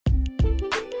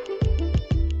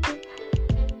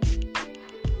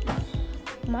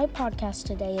my podcast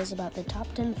today is about the top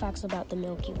 10 facts about the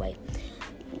Milky Way.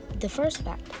 The first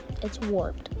fact, it's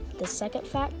warped. The second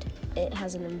fact, it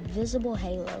has an invisible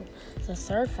halo. The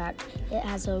third fact, it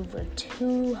has over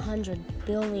 200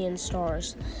 billion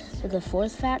stars. The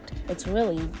fourth fact, it's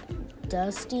really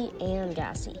dusty and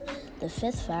gassy. The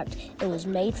fifth fact, it was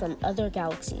made from other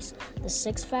galaxies. The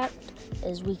sixth fact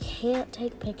is we can't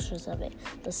take pictures of it.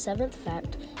 The seventh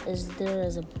fact is there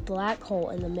is a black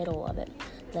hole in the middle of it.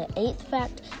 The eighth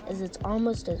fact is it's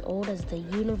almost as old as the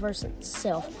universe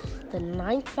itself. The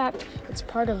ninth fact, it's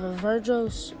part of a Virgo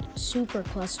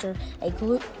supercluster, a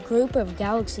group of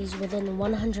galaxies within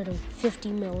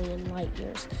 150 million light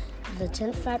years. The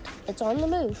 10th fact, it's on the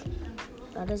move.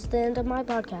 That is the end of my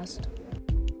podcast.